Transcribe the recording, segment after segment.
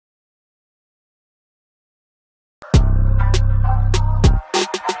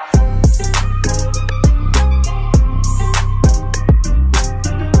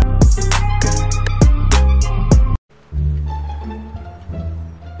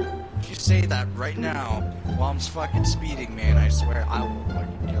say that right now while I'm fucking speeding, man. I swear I will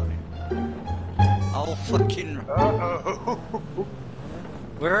fucking kill you. I will fucking. Uh-oh.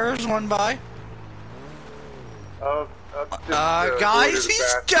 Where's one by? Where Guys, he's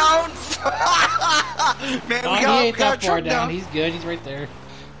the down! Man, Oh, we he got ain't that far him down. He's good. He's right there.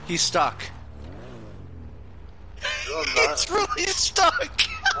 He's stuck. No, I'm not. He's really stuck!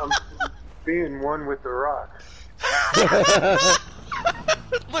 I'm being one with the rock.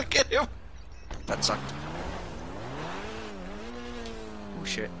 Look at him! That sucked. Oh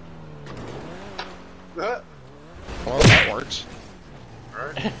shit. Uh, Well, that works.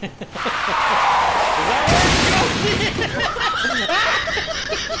 Alright.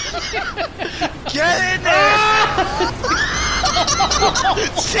 Get in there!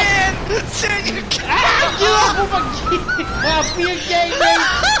 Sin! Sin, you can't! Get off of my off me again, mate!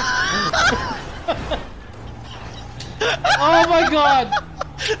 Oh my god!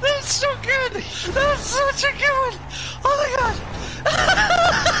 That was so good! That was such a good one! Oh my god!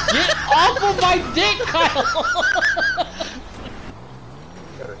 Get off of my dick, Kyle!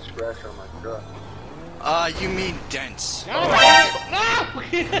 Got a scratch on my truck. You mean dense. No!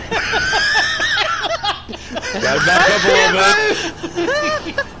 Gotta back up a little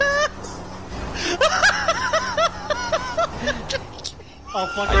bit. Oh,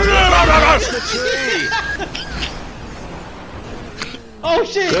 fucking Oh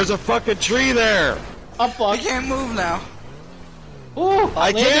shit! There's a fucking tree there. I'm I fucked. can't move now. Ooh,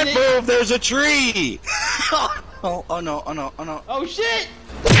 I can't landed it. move. There's a tree. Oh no, oh no, oh no. Oh shit!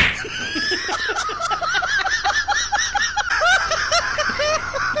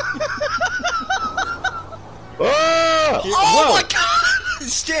 Oh! Oh my god!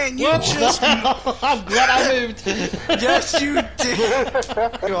 Stan, you What just. the hell? I'm glad I moved. Yes, you did!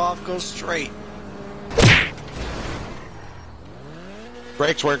 Go off, go straight.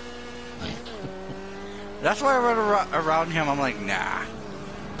 Brakes work. That's why I run around him, I'm like, nah.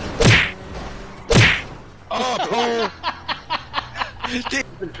 Oh, cool.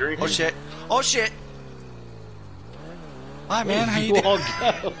 Been drinking. Oh shit. Oh shit! Hi man, how you You doing? all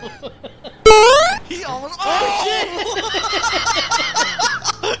go. He almost. Oh shit!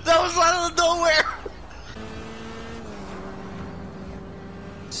 That was out of nowhere!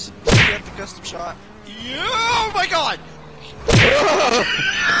 Get the custom shot. Yeah! Oh my god!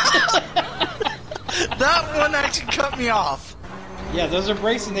 That one actually cut me off. Yeah, those are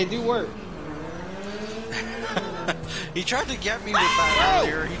brakes and they do work. He tried to get me with that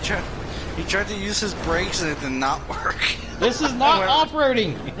earlier. He tried to use his brakes and it did not work. This is not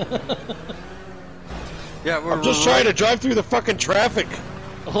off-roading. Yeah, I'm just trying to drive through the fucking traffic.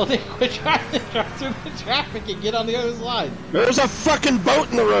 Well, then quit trying to drive through the traffic and get on the other side. There's a fucking boat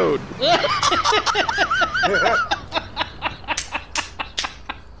in the road.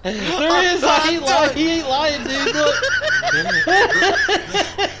 There is. He ain't lying, dude. Look.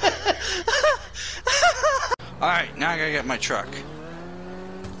 Alright, now I gotta get my truck.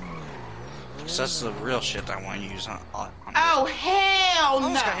 Because that's the real shit I want to use on Oh, hell I no!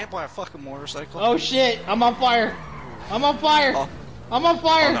 almost got hit by a fucking motorcycle. Oh shit! I'm on fire. I'm on fire. Oh. I'm on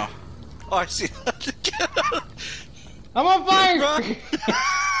fire. Oh no. Oh, I see that. I'm on fire. Run.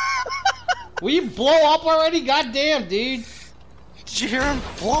 Will you blow up already? Goddamn, dude. Did you hear him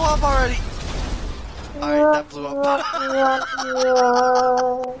blow up already? Alright, that blew up.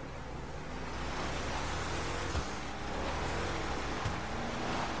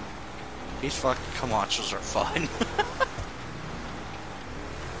 These fucking Camachos are fun.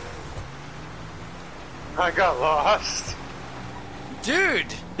 I got lost.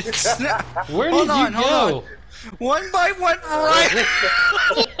 Dude! It's not... Where Hold did on, you hold go? on. One by one right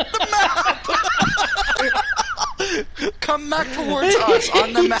the map! Come back towards us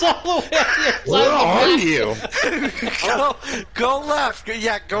on the It's map. all the way on the other Where side of the are map. you? Go left.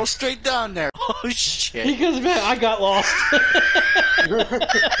 Yeah, go straight down there. Oh shit. Because man, I got lost.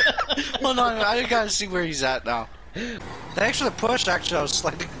 Hold on, I gotta see where he's at now. They actually pushed, I was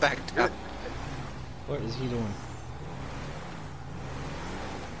sliding back down. What is he doing?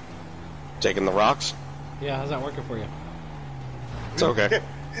 Taking the rocks? Yeah, how's that working for you? It's okay.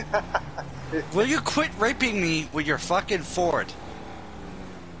 Will you quit raping me with your fucking Ford?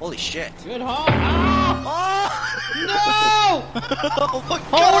 Holy shit. Good haul. Ah! Oh! No! Oh my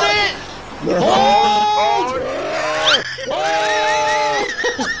Hold God. it! Hold!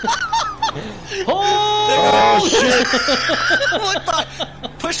 Oh Hold! shit! Look by.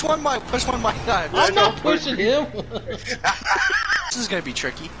 Push one by. I'm not pushing him. This is gonna be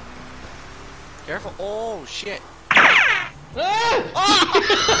tricky. Careful. Oh shit. Ah!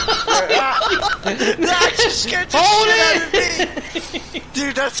 That just scared the Hold shit it! out of me.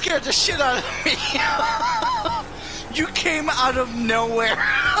 Dude, that scared the shit out of me. You came out of nowhere.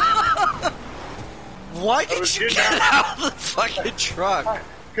 Why did you get out of the fucking truck?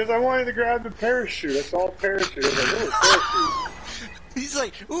 Because I wanted to grab the parachute. I saw a parachute. I was like, ooh, parachute. He's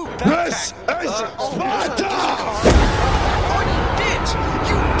like, ooh, backpack. This is Oh, Sparta! you bitch!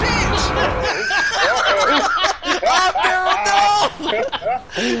 You bitch! Oh, Meryl,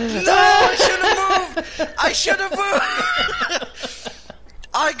 no! No, I should have moved!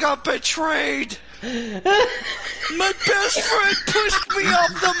 I got betrayed! My best friend pushed me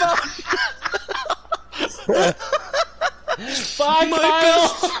off the mountain! Bye,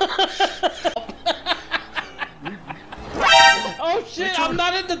 Kyle! Oh shit, I'm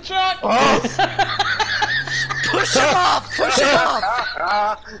not in the truck! Oh. Push him off! Push him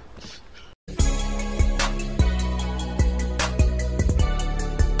off!